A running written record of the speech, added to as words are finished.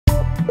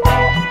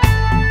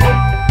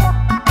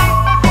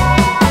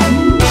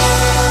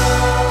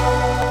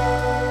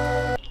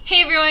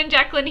everyone,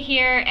 Jacqueline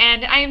here,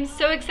 and I am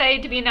so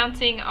excited to be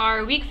announcing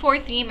our week 4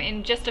 theme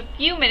in just a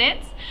few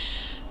minutes.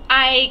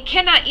 I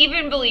cannot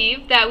even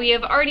believe that we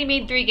have already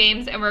made 3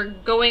 games and we're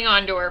going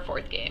on to our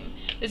 4th game.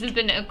 This has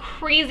been a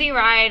crazy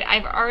ride.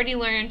 I've already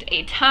learned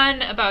a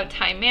ton about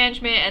time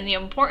management and the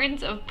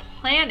importance of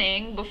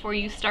planning before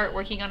you start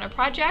working on a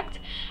project.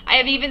 I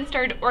have even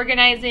started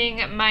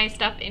organizing my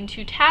stuff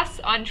into tasks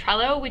on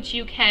Trello, which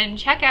you can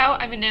check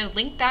out. I'm going to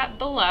link that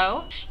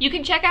below. You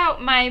can check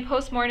out my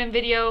postmortem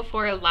video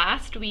for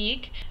last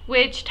week,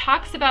 which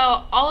talks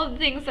about all of the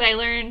things that I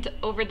learned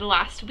over the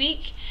last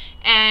week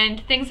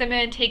and things I'm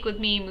going to take with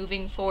me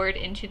moving forward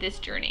into this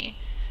journey.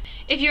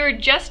 If you're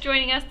just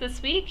joining us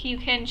this week, you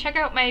can check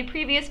out my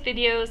previous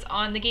videos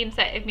on the games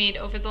that I've made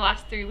over the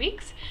last 3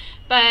 weeks.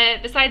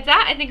 But besides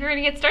that, I think we're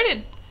going to get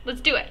started.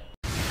 Let's do it.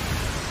 All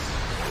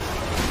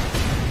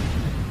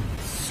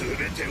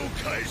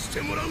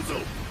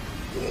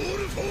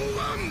for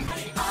one.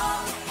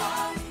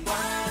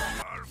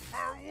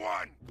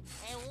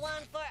 And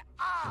one for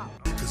all.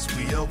 Because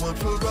we are one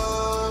for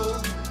all.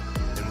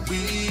 And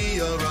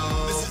we are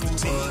all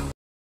for one.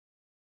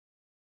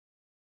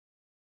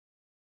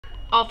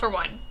 All for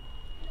one.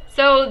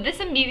 So this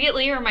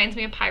immediately reminds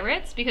me of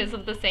Pirates because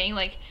of the saying,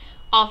 like,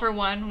 all for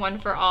one, one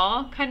for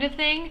all kind of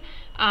thing.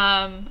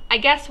 I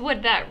guess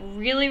what that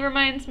really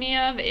reminds me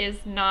of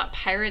is not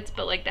Pirates,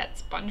 but like that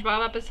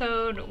SpongeBob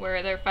episode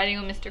where they're fighting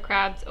with Mr.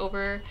 Krabs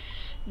over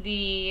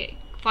the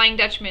Flying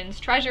Dutchman's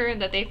treasure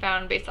that they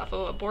found based off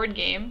of a board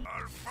game.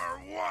 All for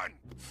one.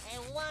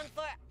 And one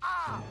for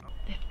all.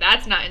 If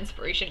that's not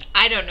inspiration,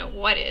 I don't know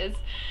what is.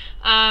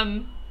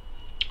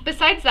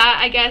 Besides that,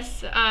 I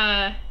guess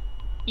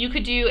you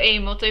could do a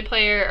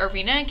multiplayer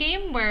arena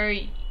game where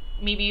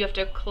maybe you have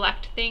to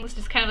collect things,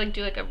 just kind of like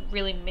do like a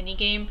really mini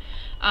game.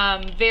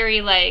 Very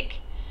like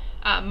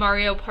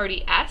Mario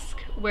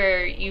Party-esque,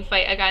 where you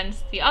fight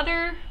against the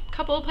other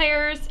couple of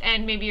players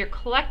and maybe you're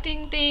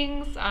collecting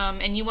things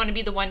and you want to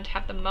be the one to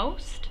have the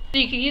most. So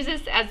you could use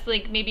this as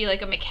like maybe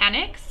like a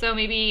mechanic. So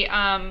maybe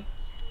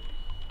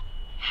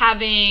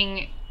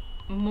having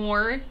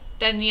more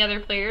than the other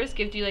players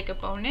gives you like a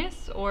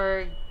bonus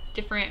or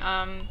different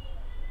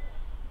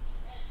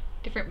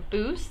different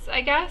boosts,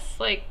 I guess,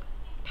 like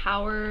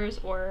powers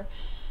or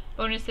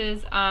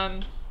bonuses.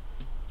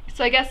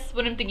 So I guess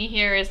what I'm thinking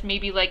here is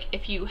maybe like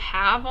if you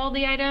have all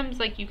the items,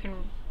 like you can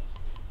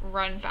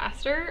run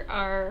faster,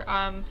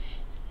 or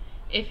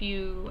if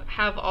you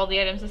have all the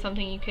items of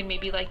something, you can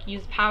maybe like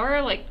use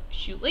power, like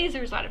shoot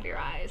lasers out of your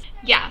eyes.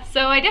 Yeah,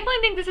 so I definitely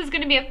think this is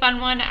going to be a fun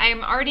one.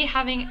 I'm already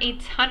having a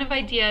ton of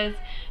ideas,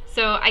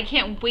 so I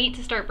can't wait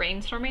to start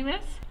brainstorming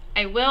this.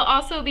 I will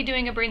also be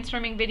doing a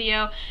brainstorming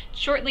video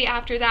shortly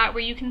after that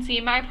where you can see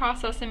my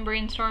process in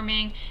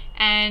brainstorming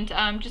and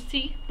just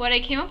see what I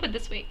came up with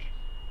this week.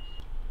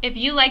 If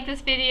you like this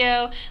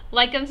video,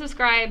 like and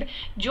subscribe,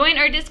 join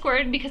our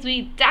Discord because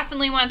we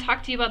definitely want to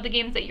talk to you about the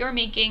games that you're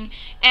making.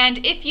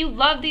 And if you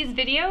love these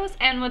videos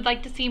and would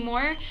like to see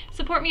more,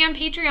 support me on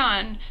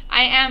Patreon.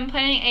 I am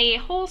planning a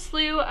whole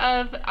slew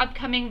of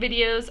upcoming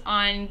videos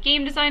on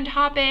game design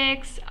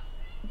topics,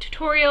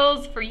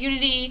 tutorials for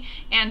Unity,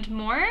 and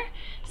more.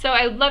 So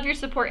I love your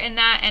support in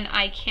that, and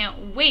I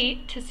can't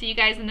wait to see you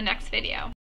guys in the next video.